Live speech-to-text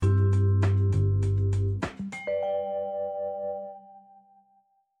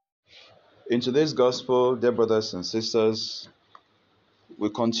In today's gospel, dear brothers and sisters, we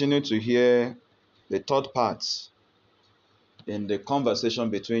continue to hear the third part in the conversation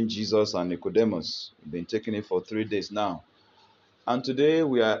between Jesus and Nicodemus. We've been taking it for 3 days now. And today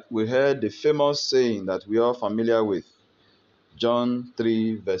we heard the famous saying that we are familiar with. John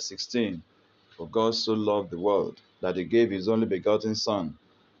 3 verse 16. For God so loved the world that he gave his only begotten Son,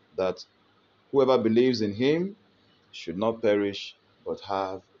 that whoever believes in him should not perish but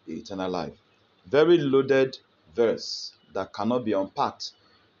have eternal life. Very loaded verse that cannot be unpacked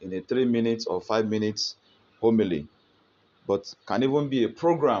in a 3 minutes or 5 minutes homily, but can even be a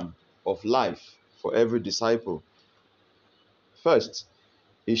program of life for every disciple. First,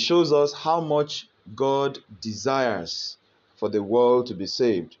 it shows us how much God desires for the world to be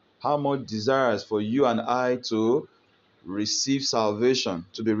saved, how much desires for you and I to receive salvation,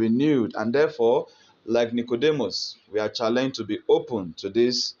 to be renewed, and therefore, like Nicodemus, we are challenged to be open to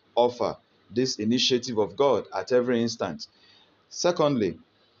this offer, this initiative of God at every instant. Secondly,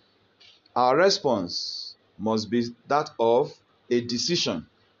 our response must be that of a decision.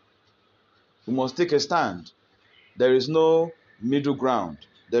 We must take a stand. There is no middle ground.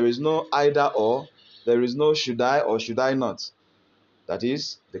 There is no either or. There is no should I or should I not. That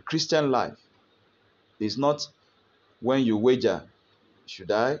is, the Christian life is not when you wager,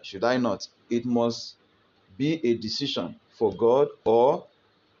 should I not. It must be a decision for God or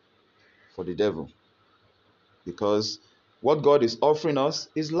for the devil. Because what God is offering us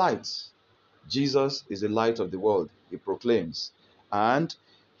is light. Jesus is the light of the world, he proclaims. And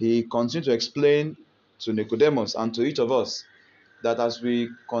he continues to explain to Nicodemus and to each of us that as we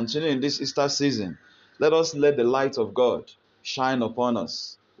continue in this Easter season, let us let the light of God shine upon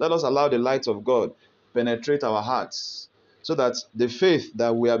us. Let us allow the light of God penetrate our hearts so that the faith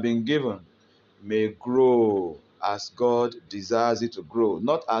that we have been given may grow as God desires it to grow,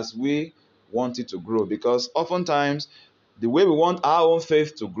 not as we want it to grow. Because oftentimes, the way we want our own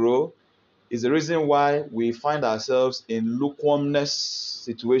faith to grow is the reason why we find ourselves in lukewarmness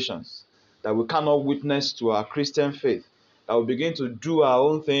situations, that we cannot witness to our Christian faith, that we begin to do our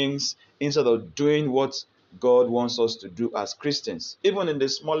own things instead of doing what God wants us to do as Christians, even in the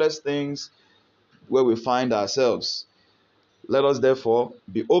smallest things where we find ourselves. Let us therefore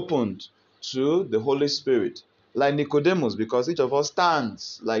be opened to the Holy Spirit, like Nicodemus, because each of us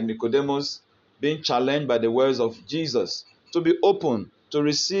stands like Nicodemus, being challenged by the words of Jesus, to be open to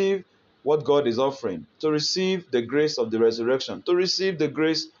receive what God is offering, to receive the grace of the resurrection, to receive the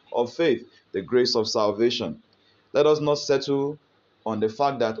grace of faith, the grace of salvation. Let us not settle on the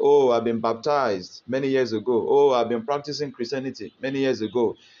fact that, oh, I've been baptized many years ago. Oh, I've been practicing Christianity many years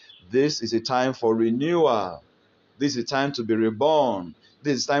ago. This is a time for renewal. This is time to be reborn.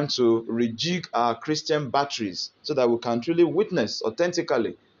 This is time to rejig our Christian batteries so that we can truly witness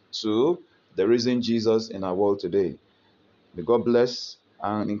authentically to the risen Jesus in our world today. May God bless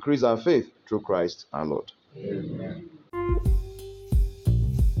and increase our faith through Christ our Lord. Amen.